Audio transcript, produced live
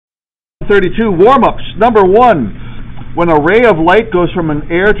32 warm-ups. Number 1, when a ray of light goes from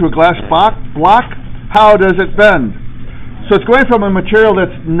an air to a glass block, how does it bend? So it's going from a material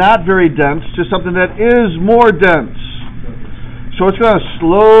that's not very dense to something that is more dense. So it's going to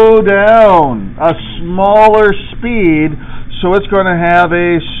slow down a smaller speed, so it's going to have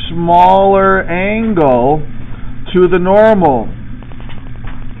a smaller angle to the normal.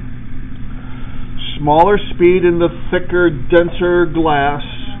 Smaller speed in the thicker, denser glass,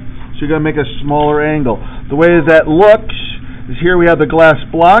 so you're going to make a smaller angle. The way that looks is here we have the glass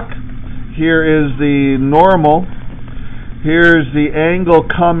block, here is the normal, here's the angle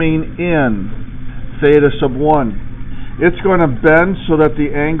coming in, theta sub 1. It's going to bend so that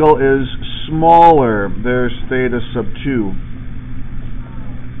the angle is smaller. There's theta sub 2.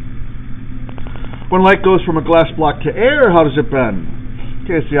 When light goes from a glass block to air, how does it bend?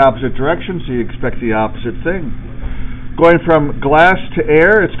 Okay, it's the opposite direction, so you expect the opposite thing. Going from glass to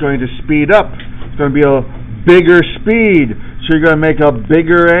air, it's going to speed up. It's going to be a bigger speed, so you're going to make a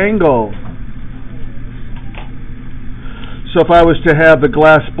bigger angle. So if I was to have the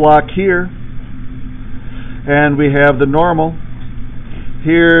glass block here, and we have the normal,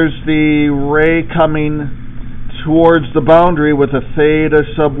 here's the ray coming towards the boundary with a theta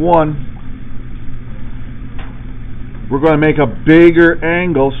sub 1. We're going to make a bigger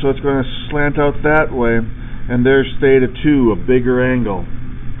angle, so it's going to slant out that way. And there's theta 2, a bigger angle.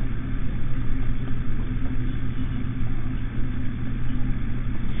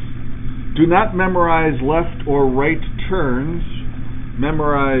 Do not memorize left or right turns.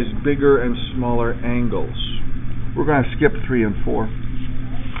 Memorize bigger and smaller angles. We're going to skip 3 and 4.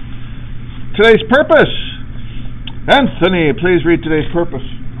 Today's purpose. Anthony, please read today's purpose.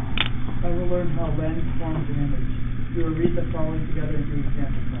 I will learn how lens forms an image. We will read the following together and do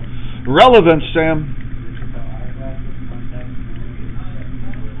example problems. Relevance, Sam.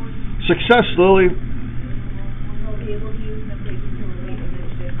 Success, Lily. We'll be able to use notation to relate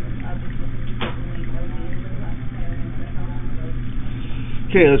initiatives and objects differently or use the classifier and the help.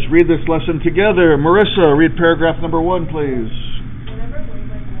 Okay, let's read this lesson together. Marissa, read paragraph number 1, please.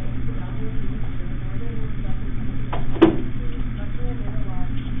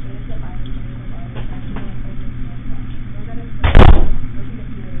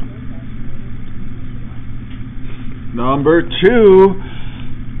 Number 2,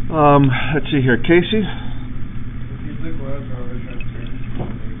 let's see here, Casey.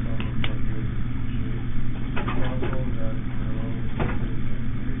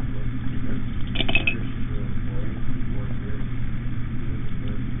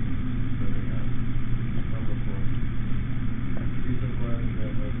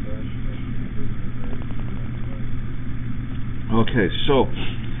 Okay, so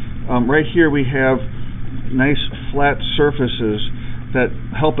right here we have nice flat surfaces that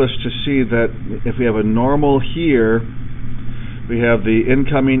help us to see that if we have a normal here, we have the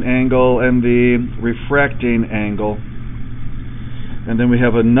incoming angle and the refracting angle, and then we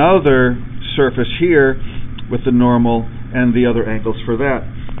have another surface here with the normal and the other angles for that.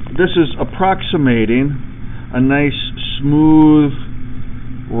 This is approximating a nice smooth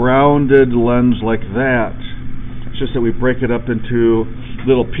rounded lens like that. It's just that we break it up into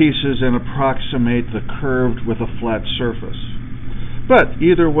little pieces and approximate the curved with a flat surface. But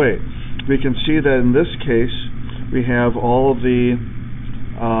either way, we can see that in this case we have all of the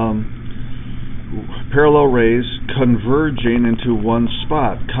parallel rays converging into one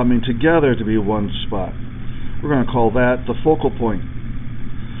spot, coming together to be one spot. We're going to call that the focal point.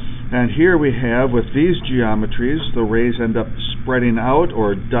 And here we have, with these geometries, the rays end up spreading out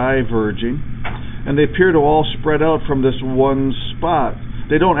or diverging, and they appear to all spread out from this one spot.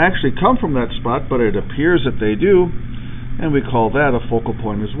 They don't actually come from that spot, but it appears that they do, and we call that a focal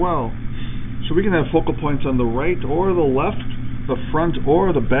point as well. So we can have focal points on the right or the left, the front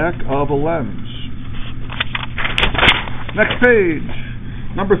or the back of a lens. Next page.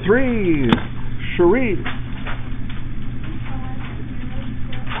 Number 3, Cherie.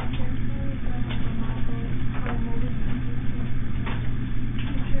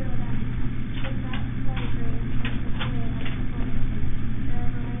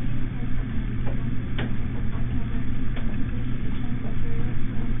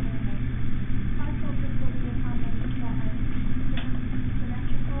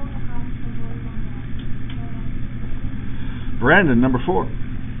 Brandon, number 4.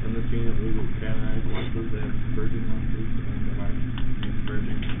 From the scene, we will categorize lenses as converging lenses and divide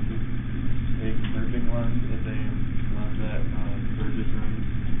converging lenses. A converging lens is a lens that converges rays,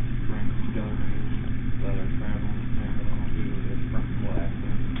 brings together rays that are traveling parallel to its principal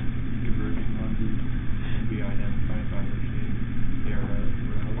axis. Converging lenses can be identified by their shape. They are rose,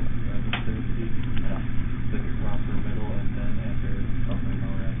 red,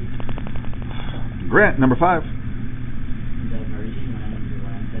 Grant, number 5. Diverging lines are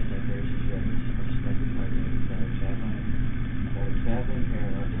lines that diverge as rays or spectral particles that are traveling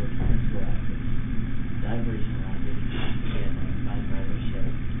parallel to a principal axis. Diverging lines are connected together by their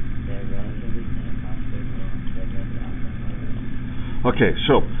shape. They are relatively thin across their middle that bend out from others. Okay,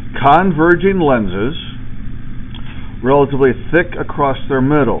 so converging lenses, relatively thick across their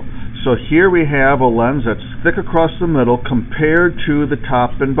middle. So here we have a lens that's thick across the middle compared to the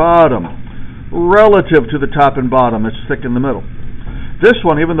top and bottom. Relative to the top and bottom, it's thick in the middle. This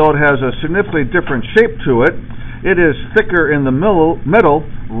one, even though it has a significantly different shape to it, it is thicker in the middle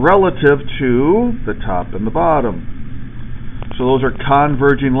relative to the top and the bottom. So those are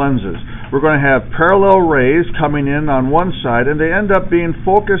converging lenses. We're going to have parallel rays coming in on one side, and they end up being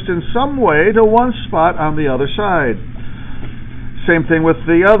focused in some way to one spot on the other side. Same thing with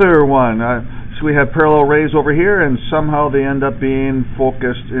the other one. So we have parallel rays over here, and somehow they end up being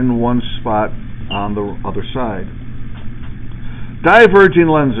focused in one spot on the other side. Diverging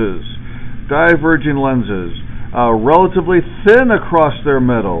lenses. Diverging lenses. Relatively thin across their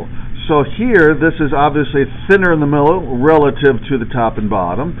middle. So here, this is obviously thinner in the middle relative to the top and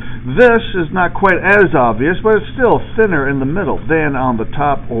bottom. This is not quite as obvious, but it's still thinner in the middle than on the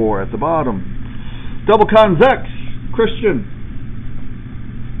top or at the bottom. Double convex. Christian.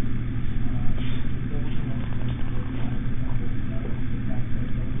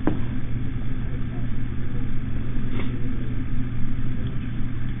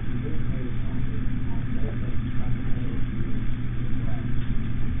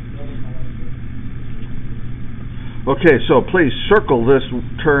 Okay, so please circle this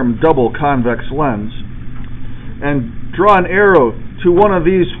term double convex lens and draw an arrow to one of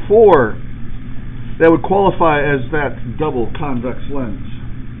these 4 that would qualify as that double convex lens.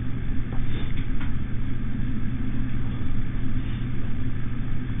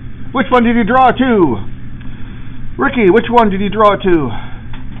 Which one did you draw to? Ricky, which one did you draw to? Oh,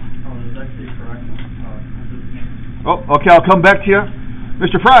 that's actually correct. Oh, okay, I'll come back to you.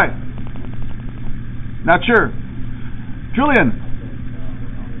 Mr. Fry? Not sure. Julian?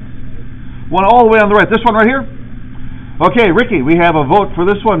 One all the way on the right. This one right here? Okay, Ricky, we have a vote for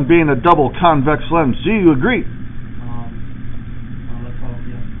this one being a double convex lens. Do you agree?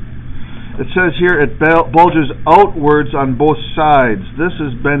 It says here it bulges outwards on both sides. This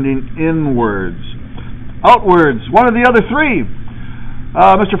is bending inwards. Outwards. One of the other 3.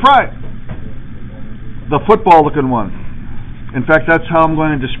 Mr. Fry? The football-looking one. In fact, that's how I'm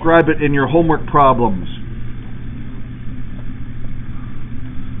going to describe it in your homework problems.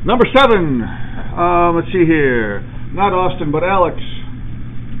 Number 7. Let's see here. Not Austin, but Alex.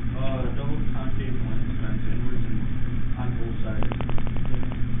 Double concave lens bends inwards and on both sides.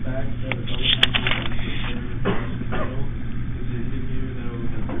 The fact that a double concave lens is thinner across the middle is an indicator that it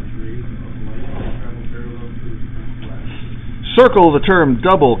will diverge rays of light that travel parallel to its principal axis. Circle the term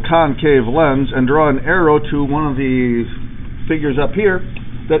double concave lens and draw an arrow to one of the figures up here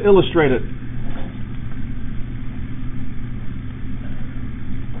that illustrate it.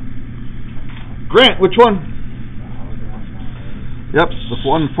 Grant, which one? Yep, the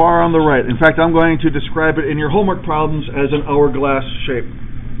one far on the right. In fact, I'm going to describe it in your homework problems as an hourglass shape.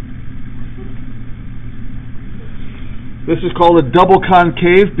 This is called a double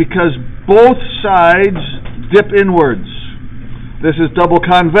concave because both sides dip inwards. This is double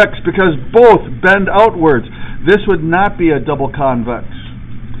convex because both bend outwards. This would not be a double convex.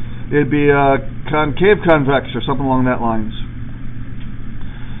 It'd be a concave convex or something along that lines.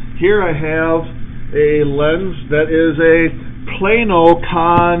 Here I have a lens that is a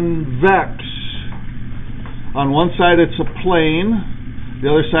plano-convex. On one side it's a plane, the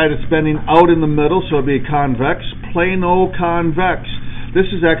other side it's bending out in the middle, so it'd be convex. Plano-convex.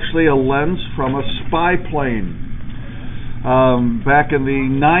 This is actually a lens from a spy plane. Back in the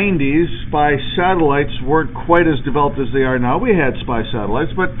 90s, spy satellites weren't quite as developed as they are now. We had spy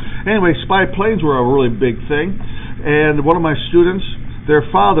satellites, but anyway, spy planes were a really big thing. And one of my students, their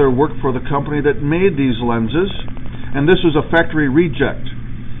father worked for the company that made these lenses, and this was a factory reject.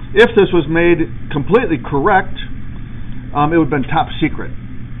 If this was made completely correct, it would have been top secret.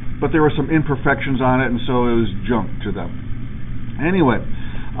 But there were some imperfections on it, and so it was junk to them. Anyway,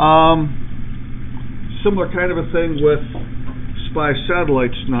 similar kind of a thing with spy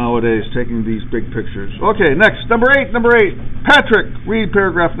satellites nowadays, taking these big pictures. Okay, next, number 8. Patrick, read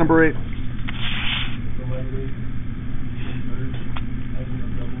paragraph number 8.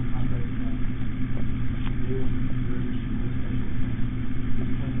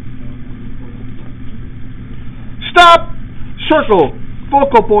 Stop! Circle.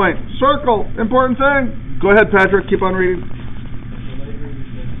 Focal point. Circle. Important thing. Go ahead, Patrick. Keep on reading.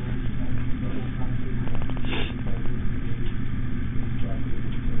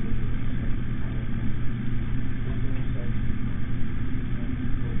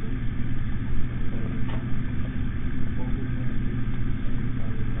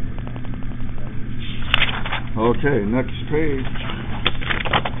 Okay, next page.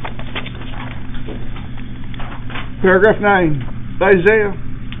 Paragraph 9, Isaiah.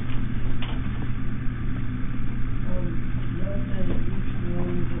 Note that each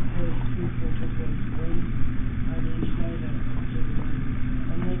one just has two focal points, one on each side of the lens.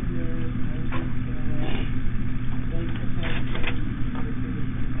 Unlike mirrors, lenses can allow light to pass through the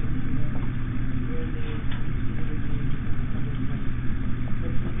surface depending on where they are situated in the front.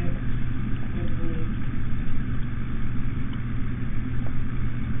 Let's look at carefully.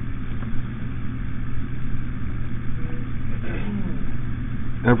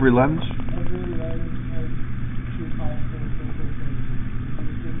 Every lens? Every lens has two possible focal points.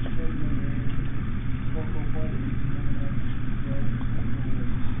 You can straighten the focal point and focal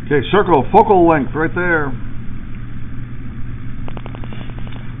length. Okay, circle focal length right there.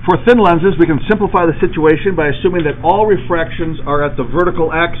 For thin lenses, we can simplify the situation by assuming that all refractions are at the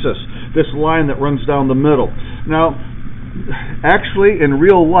vertical axis, this line that runs down the middle. Now, actually, in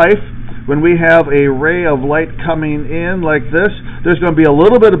real life, when we have a ray of light coming in like this, there's going to be a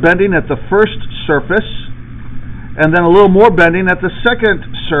little bit of bending at the first surface, and then a little more bending at the second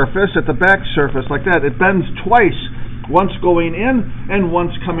surface, at the back surface, like that. It bends twice, once going in and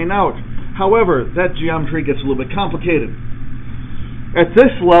once coming out. However, that geometry gets a little bit complicated. At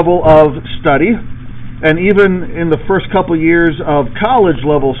this level of study, and even in the first couple years of college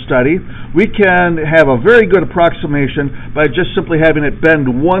level study, we can have a very good approximation by just simply having it bend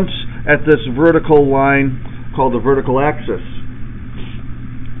once at this vertical line called the vertical axis.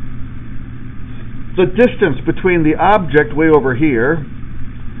 The distance between the object way over here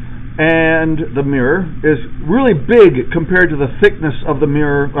and the mirror is really big compared to the thickness of the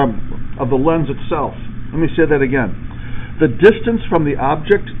mirror, of the lens itself. Let me say that again. The distance from the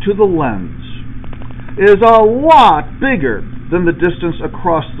object to the lens is a lot bigger than the distance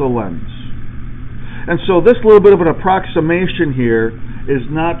across the lens. And so this little bit of an approximation here is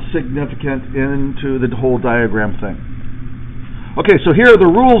not significant into the whole diagram thing. Okay, so here are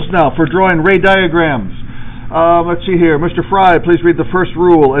the rules now for drawing ray diagrams. Let's see here. Mr. Fry, please read the first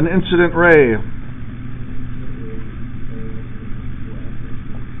rule, an incident ray.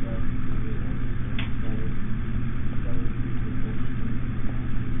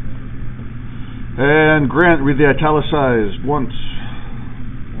 And Grant, read the italicized once.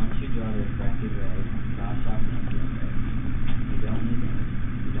 Once you draw the refracted ray, cross off the incident ray. You don't need the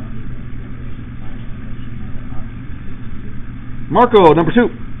incident ray to find the image and the object. Marco, number 2. A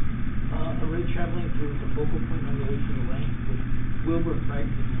ray traveling through the focal point on the way to the lens will refract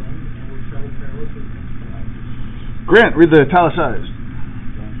the lens and will travel parallel to the principal axis. Grant, read the italicized.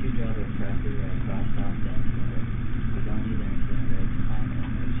 Once you draw the refracted ray, cross off the incident ray. You don't need the incident ray to find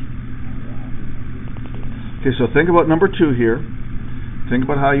the image and the object. Okay, so think about number 2 here. Think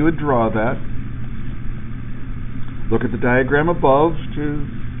about how you would draw that. Look at the diagram above to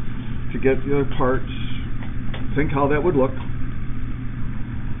get the parts. Think how that would look.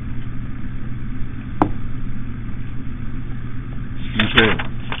 Okay,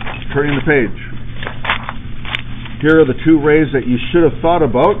 turning the page. Here are the 2 rays that you should have thought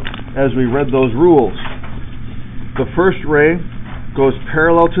about as we read those rules. The first ray goes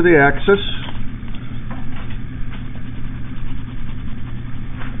parallel to the axis.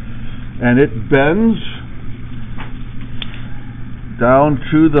 And it bends down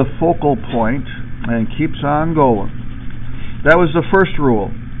to the focal point and keeps on going. That was the first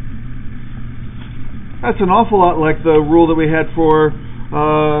rule. That's an awful lot like the rule that we had for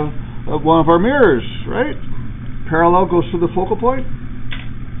one of our mirrors, right? Parallel goes through the focal point.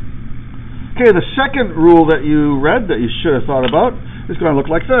 Okay, the second rule that you read that you should have thought about is going to look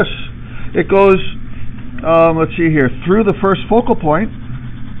like this. It goes, let's see here, through the first focal point,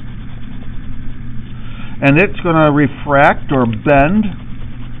 and it's going to refract or bend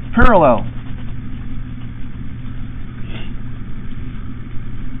parallel.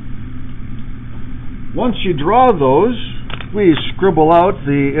 Once you draw those, we scribble out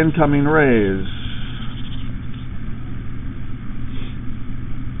the incoming rays.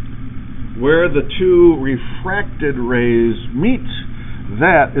 Where the 2 refracted rays meet,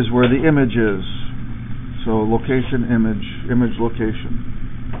 that is where the image is. So location, image, location.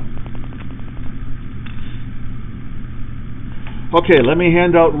 Okay, let me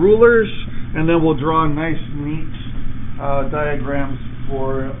hand out rulers, and then we'll draw nice, neat diagrams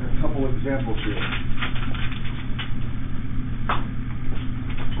for a couple examples here.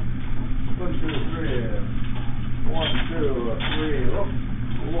 1, 2, 3. 1, 2, 3. Oh,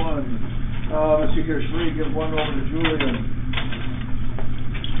 1. Let's see here. Shree, give 1 over to Julian.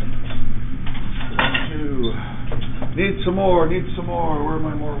 1, 2. Need some more. Where are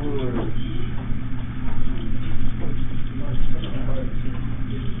my more rulers?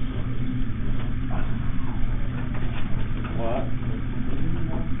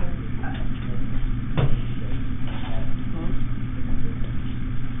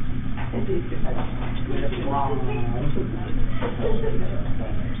 Okay,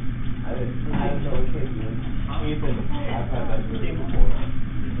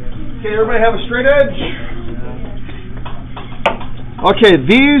 everybody have a straight edge? Okay,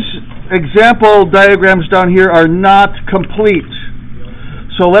 these example diagrams down here are not complete.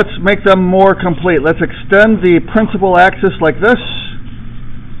 So let's make them more complete. Let's extend the principal axis like this.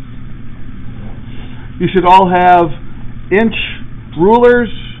 You should all have inch rulers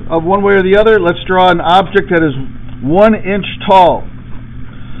of one way or the other. Let's draw an object that is 1 inch tall.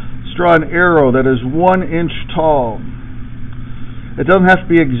 Let's draw an arrow that is 1 inch tall. It doesn't have to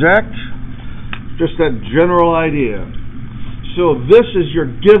be exact, just that general idea. So this is your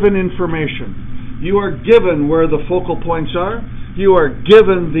given information. You are given where the focal points are. You are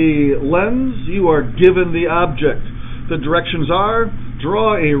given the lens. You are given the object. The directions are,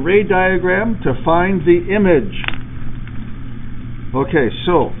 draw a ray diagram to find the image. Okay,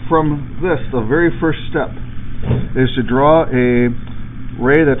 so from this, the very first step is to draw a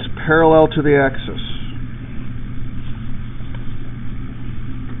ray that's parallel to the axis.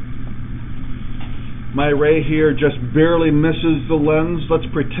 My ray here just barely misses the lens. Let's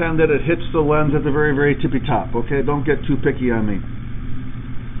pretend that it hits the lens at the very, very tippy top. Okay, don't get too picky on me.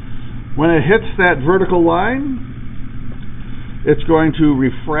 When it hits that vertical line, it's going to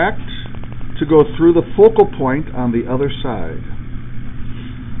refract to go through the focal point on the other side.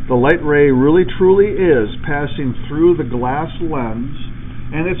 The light ray really truly is passing through the glass lens,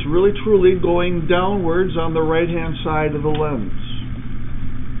 and it's really truly going downwards on the right-hand side of the lens.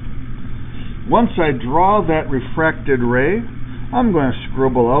 Once I draw that refracted ray, I'm going to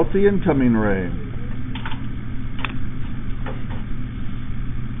scribble out the incoming ray.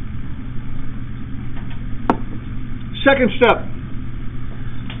 Second step.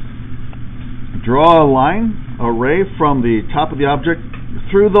 Draw a line, a ray from the top of the object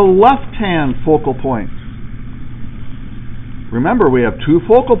through the left-hand focal point. Remember, we have 2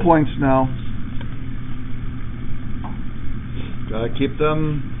 focal points now. Gotta keep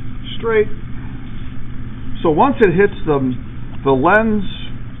them straight. So once it hits the lens,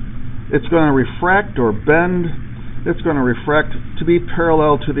 it's going to refract or bend. It's going to refract to be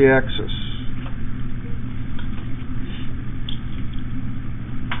parallel to the axis.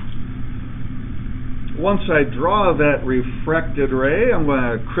 Once I draw that refracted ray, I'm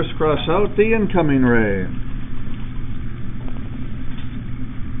going to crisscross out the incoming ray.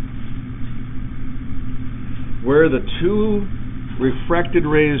 Where the 2 refracted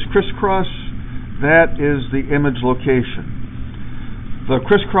rays crisscross, that is the image location. The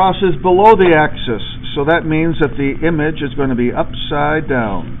crisscross is below the axis, so that means that the image is going to be upside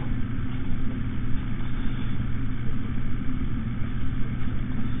down.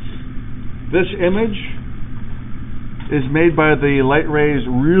 This image is made by the light rays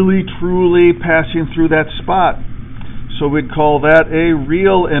really truly passing through that spot. So we'd call that a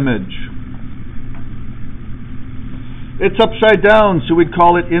real image. It's upside down, so we'd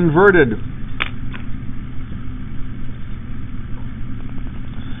call it inverted.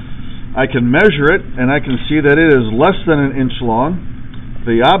 I can measure it, and I can see that it is less than an inch long.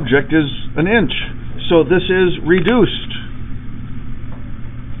 The object is an inch, so this is reduced.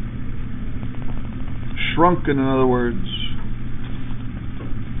 Shrunk, in other words.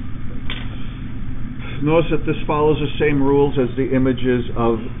 Notice that this follows the same rules as the images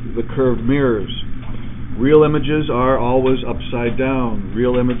of the curved mirrors. Real images are always upside down.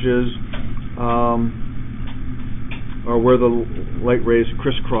 Real images are where the light rays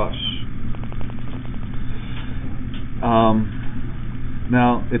crisscross.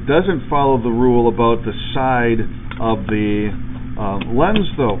 Now, it doesn't follow the rule about the side of the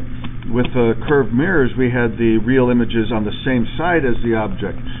lens, though. With the curved mirrors, we had the real images on the same side as the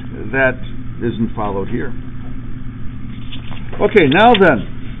object. That isn't followed here. Okay, now then,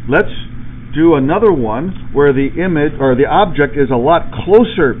 let's do another one where the image or the object is a lot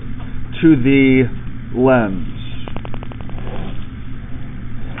closer to the lens.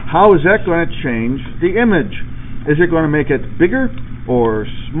 How is that going to change the image? Is it going to make it bigger or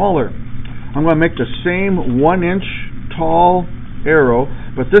smaller? I'm going to make the same 1 inch tall arrow,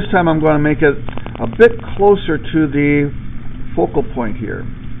 but this time I'm going to make it a bit closer to the focal point here.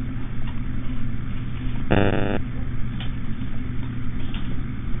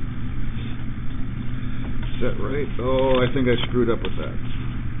 Is that right? Oh, I think I screwed up with that.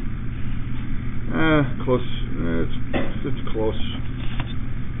 Close. It's close.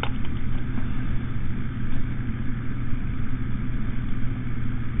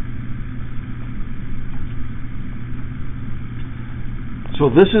 So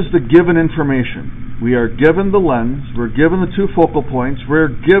this is the given information. We are given the lens, we're given the 2 focal points, we're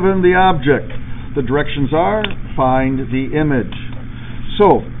given the object. The directions are, find the image.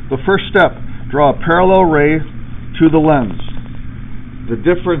 So, the first step, draw a parallel ray to the lens. The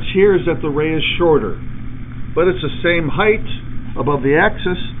difference here is that the ray is shorter, but it's the same height above the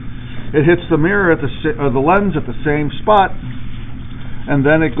axis. It hits the mirror the lens at the same spot, and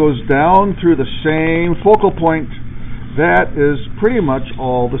then it goes down through the same focal point. That is pretty much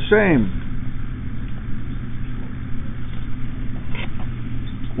all the same.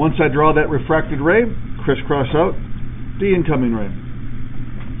 Once I draw that refracted ray, crisscross out the incoming ray.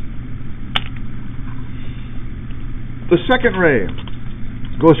 The second ray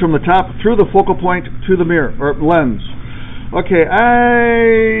goes from the top through the focal point to the mirror, or lens. Okay,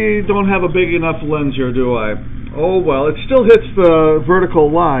 I don't have a big enough lens here, do I? Oh well, it still hits the vertical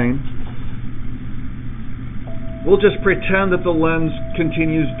line. We'll just pretend that the lens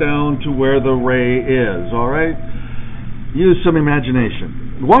continues down to where the ray is, alright? Use some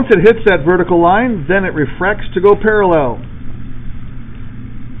imagination. Once it hits that vertical line, then it refracts to go parallel.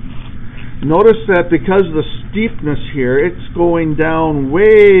 Notice that because of the steepness here, it's going down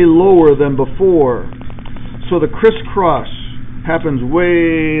way lower than before. So the crisscross happens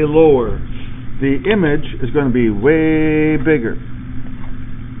way lower. The image is going to be way bigger.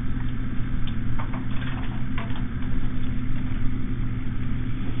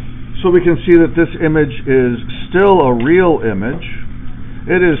 So we can see that this image is still a real image.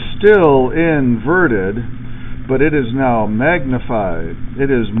 It is still inverted, but it is now magnified. It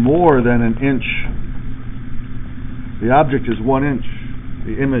is more than an inch. The object is 1 inch.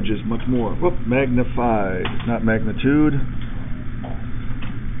 The image is much more. Whoop, magnified, not magnitude.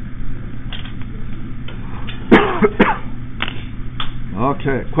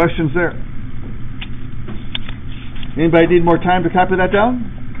 Okay, questions there? Anybody need more time to copy that down?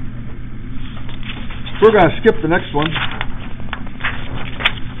 We're going to skip the next one.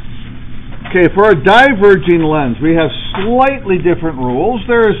 Okay, for our diverging lens, we have slightly different rules.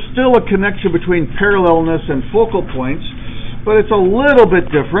 There is still a connection between parallelness and focal points, but it's a little bit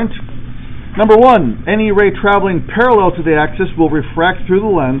different. Number one, any ray traveling parallel to the axis will refract through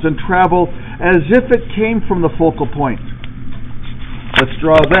the lens and travel as if it came from the focal point. Let's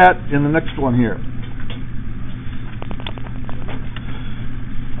draw that in the next one here.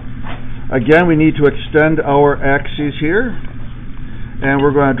 Again, we need to extend our axes here, and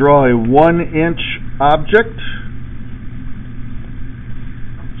we're going to draw a 1 inch object.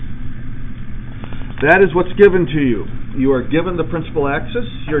 That is what's given to you. You are given the principal axis,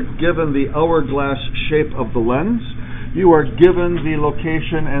 you're given the hourglass shape of the lens, you are given the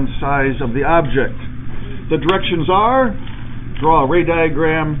location and size of the object. The directions are, draw a ray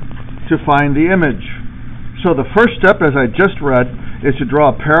diagram to find the image. So the first step, as I just read, is to draw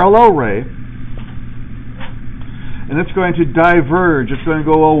a parallel ray, and it's going to diverge. It's going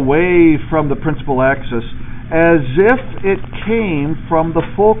to go away from the principal axis as if it came from the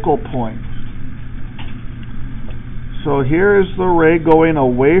focal point. So here's the ray going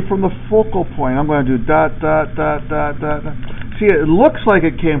away from the focal point. I'm going to do dot, dot, dot, dot, dot, dot. See, it looks like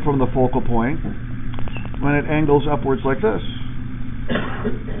it came from the focal point when it angles upwards like this.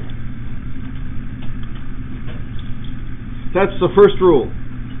 That's the first rule.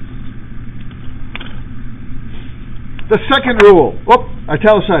 The second rule. Whoop,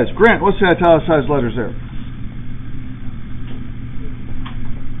 italicized. Grant, what's the italicized letters there?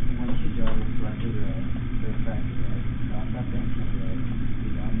 Once you draw the reflected ray, refracted ray, cross up the incoming ray,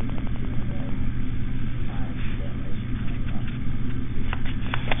 you don't need incoming ray, find the image coming up.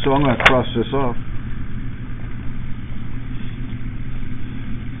 So I'm going to cross this off.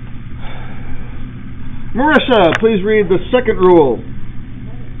 Marissa, please read the second rule.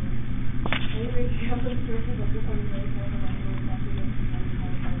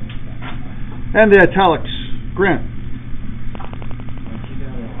 And the italics. Grant. Once you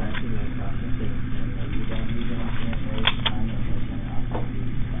draw the refracted ray across the incoming ray, you don't need incoming ray, find the image and up.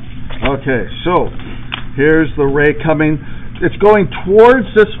 Okay, so here's the ray coming. It's going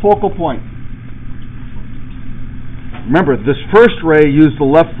towards this focal point. Remember, this first ray used the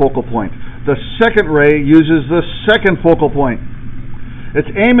left focal point. The second ray uses the second focal point.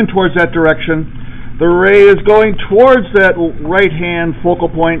 It's aiming towards that direction. The ray is going towards that right-hand focal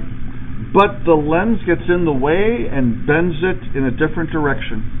point, but the lens gets in the way and bends it in a different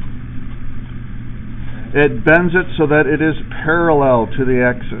direction. It bends it so that it is parallel to the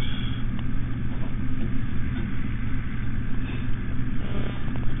axis.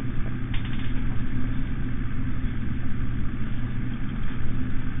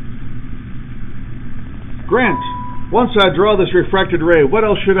 Grant, once I draw this refracted ray, what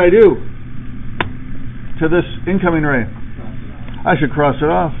else should I do to this incoming ray? I should cross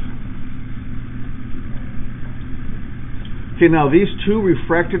it off. Okay, now these two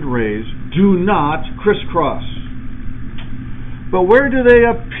refracted rays do not crisscross. But where do they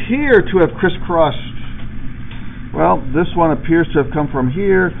appear to have crisscrossed? Well, this one appears to have come from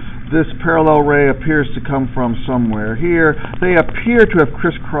here. This parallel ray appears to come from somewhere here. They appear to have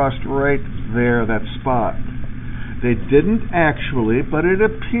crisscrossed right there, that spot. They didn't actually, but it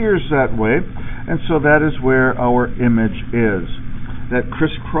appears that way, and so that is where our image is. That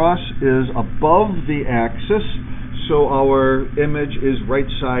crisscross is above the axis, so our image is right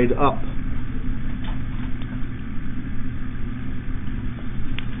side up.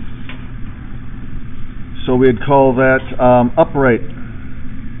 So we'd call that upright.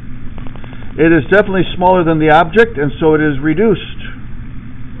 It is definitely smaller than the object, and so it is reduced.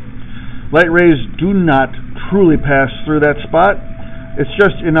 Light rays do not truly pass through that spot. It's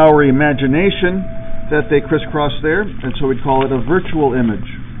just in our imagination that they crisscross there, and so we'd call it a virtual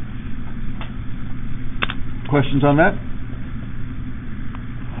image. Questions on that?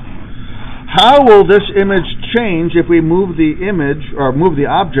 How will this image change if we move the image, or move the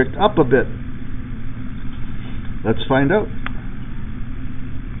object up a bit? Let's find out.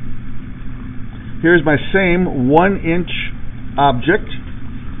 Here's my same 1-inch object,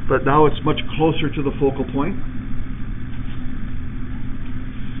 but now it's much closer to the focal point.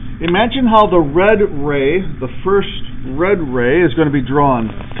 Imagine how the red ray, the first red ray, is going to be drawn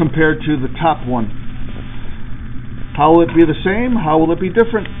compared to the top one. How will it be the same? How will it be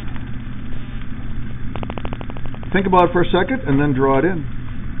different? Think about it for a second and then draw it in.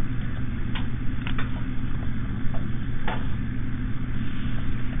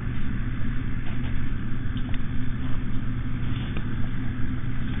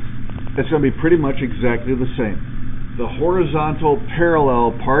 It's going to be pretty much exactly the same. The horizontal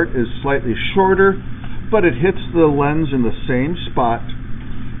parallel part is slightly shorter, but it hits the lens in the same spot.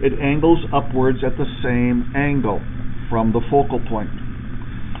 It angles upwards at the same angle from the focal point.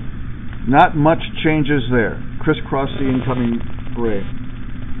 Not much changes there. Crisscross the incoming ray.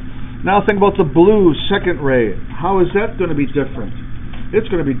 Now think about the blue second ray. How is that going to be different? It's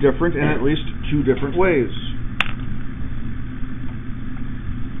going to be different in at least two different ways.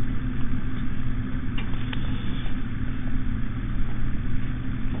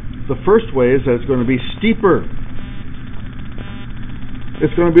 The first way is that it's going to be steeper.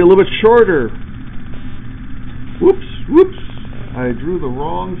 It's going to be a little bit shorter. Whoops. I drew the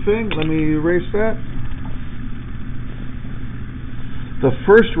wrong thing. Let me erase that. The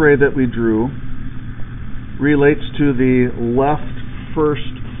first ray that we drew relates to the left first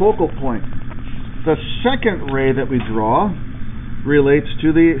focal point. The second ray that we draw relates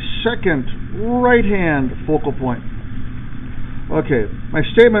to the second right-hand focal point. Okay, my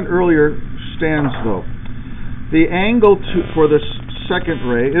statement earlier stands though. The angle for this second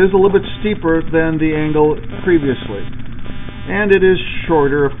ray is a little bit steeper than the angle previously. And it is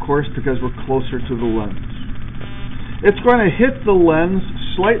shorter, of course, because we're closer to the lens. It's going to hit the lens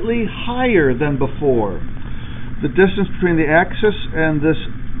slightly higher than before. The distance between the axis and this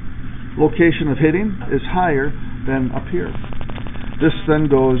location of hitting is higher than up here. This then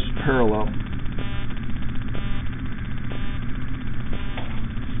goes parallel.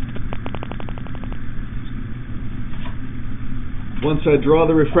 Once I draw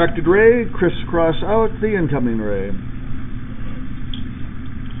the refracted ray, crisscross out the incoming ray.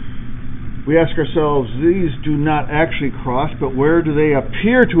 We ask ourselves, these do not actually cross, but where do they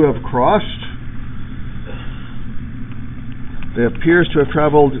appear to have crossed? They appears to have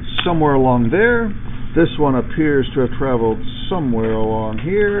traveled somewhere along there. This one appears to have traveled somewhere along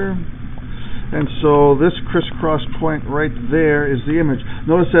here. And so this crisscross point right there is the image.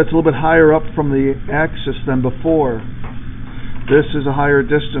 Notice that it's a little bit higher up from the axis than before. This is a higher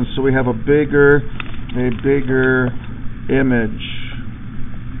distance, so we have a bigger image.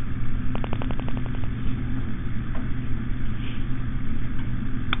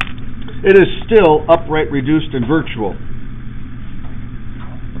 It is still upright, reduced, and virtual.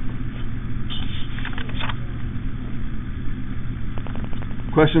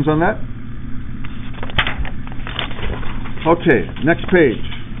 Questions on that? Okay, next page.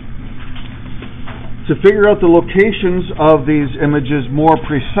 To figure out the locations of these images more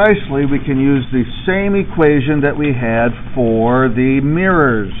precisely, we can use the same equation that we had for the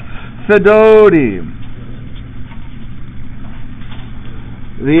mirrors. Fedoti.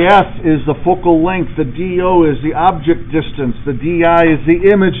 The F is the focal length, the DO is the object distance, the DI is the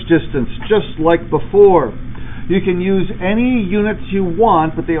image distance, just like before. You can use any units you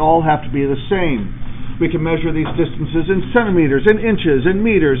want, but they all have to be the same. We can measure these distances in centimeters, in inches, in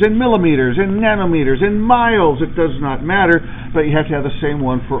meters, in millimeters, in nanometers, in miles. It does not matter, but you have to have the same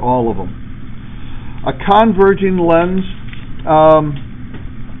one for all of them. A converging lens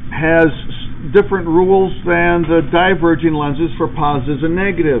has different rules than the diverging lenses for positives and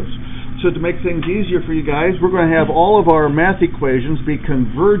negatives. So to make things easier for you guys, we're going to have all of our math equations be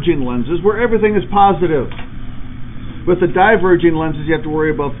converging lenses where everything is positive. With the diverging lenses, you have to worry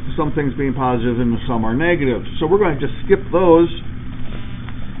about some things being positive and some are negative. So we're going to just skip those.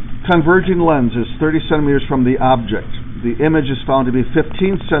 Converging lens is 30 centimeters from the object. The image is found to be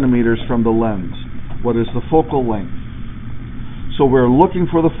 15 centimeters from the lens. What is the focal length? So we're looking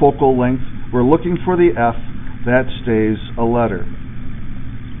for the focal length. We're looking for the F. That stays a letter.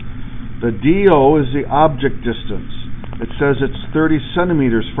 The DO is the object distance. It says it's 30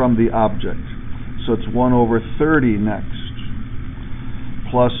 centimeters from the object. So it's 1 over 30 next,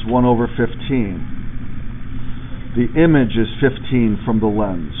 plus 1 over 15. The image is 15 from the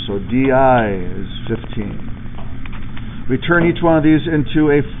lens, so DI is 15. We turn each one of these into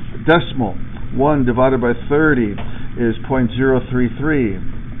a decimal. 1 divided by 30 is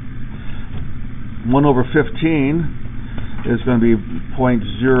 0.033. 1 over 15 is going to be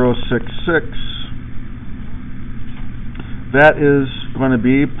 0.066. That is going to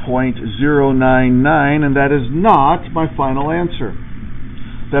be 0.099, and that is not my final answer.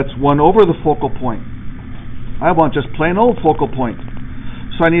 That's 1 over the focal point. I want just plain old focal point.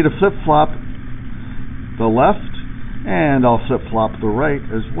 So I need to flip-flop the left, and I'll flip-flop the right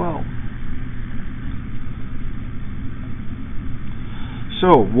as well.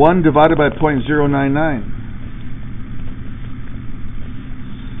 So 1 divided by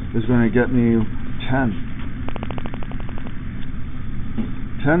 0.099 is going to get me 10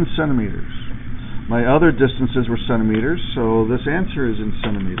 centimeters. My other distances were centimeters, so this answer is in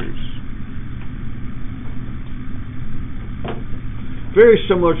centimeters. Very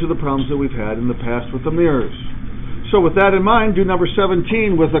similar to the problems that we've had in the past with the mirrors. So with that in mind, do number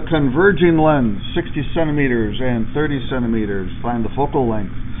 17 with a converging lens, 60 centimeters and 30 centimeters. Find the focal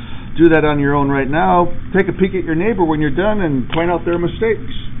length. Do that on your own right now. Take a peek at your neighbor when you're done and point out their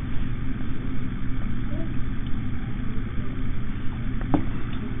mistakes.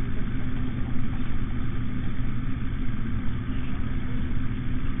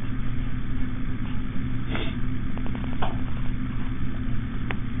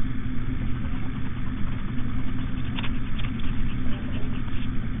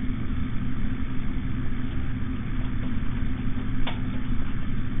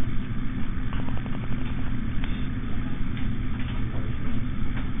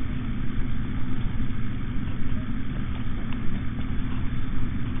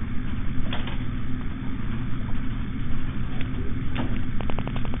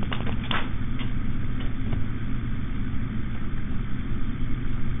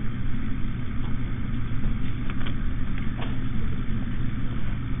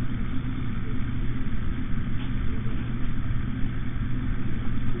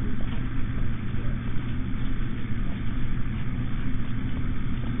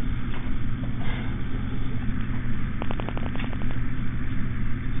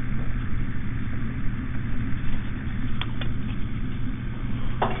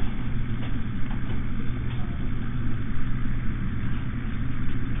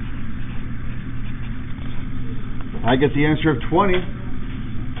 I get the answer of 20.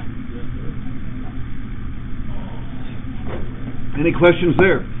 Any questions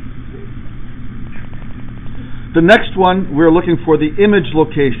there? The next one, we're looking for the image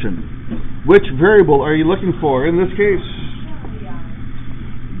location. Which variable are you looking for in this case?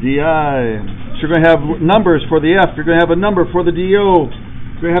 DI. So you're going to have numbers for the F. You're going to have a number for the DO. You're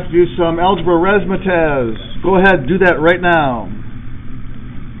going to have to do some algebra razzmatazz. Go ahead, do that right now.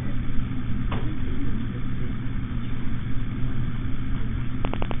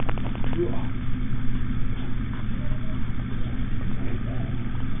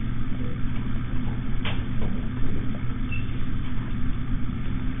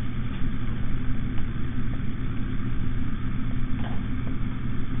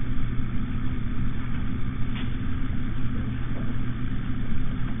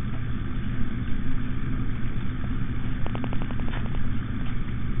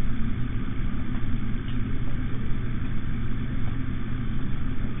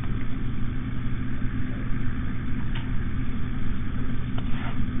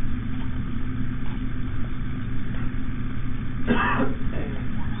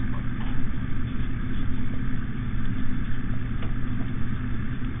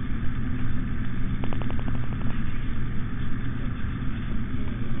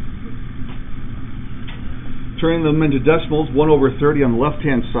 Turning them into decimals, 1 over 30 on the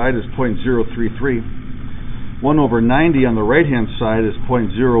left-hand side is 0.033. 1 over 90 on the right-hand side is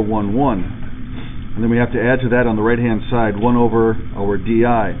 0.011. And then we have to add to that on the right-hand side 1 over our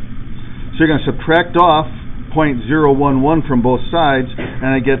DI. So you're going to subtract off 0.011 from both sides,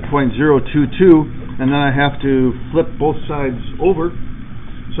 and I get 0.022, and then I have to flip both sides over,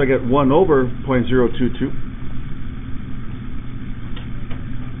 so I get 1 over 0.022.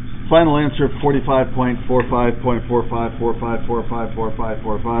 Final answer,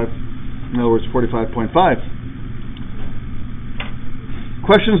 45.45.4545454545. In other words, 45.5.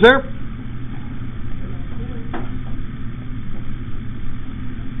 Questions there?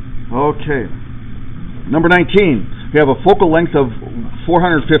 Okay. Number 19. We have a focal length of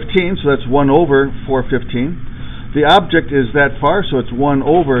 415, so that's 1 over 415. The object is that far, so it's 1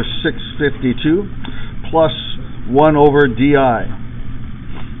 over 652 plus 1 over DI.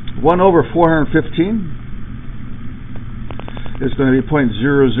 1 over 415 is going to be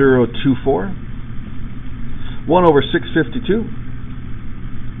 0.0024. 1 over 652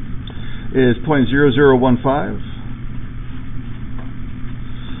 is 0.0015.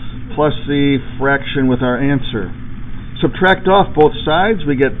 Plus the fraction with our answer. Subtract off both sides,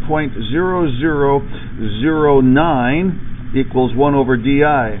 we get 0.0009 equals 1 over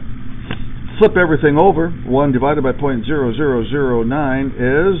DI. Flip everything over. 1 divided by 0.0009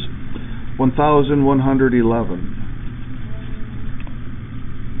 is 1,111.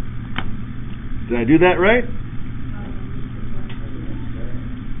 Did I do that right?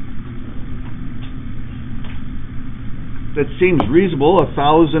 That seems reasonable.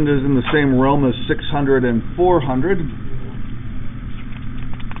 1,000 is in the same realm as 600 and 400.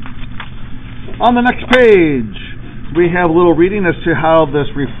 On the next page, we have a little reading as to how this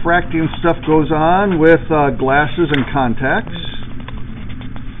refracting stuff goes on with glasses and contacts.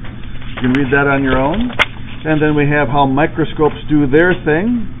 You can read that on your own. And then we have how microscopes do their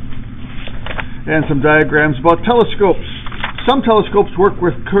thing. And some diagrams about telescopes. Some telescopes work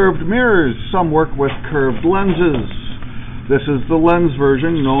with curved mirrors. Some work with curved lenses. This is the lens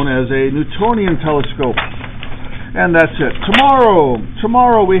version, known as a Newtonian telescope. And that's it.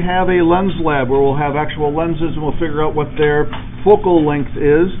 Tomorrow we have a lens lab where we'll have actual lenses and we'll figure out what their focal length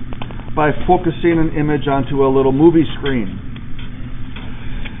is by focusing an image onto a little movie screen.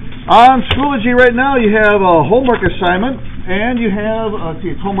 On Schoology right now you have a homework assignment and you have,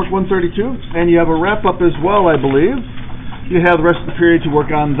 it's homework 132, and you have a wrap-up as well, I believe. You have the rest of the period to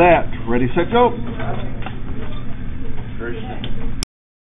work on that. Ready, set, go. First.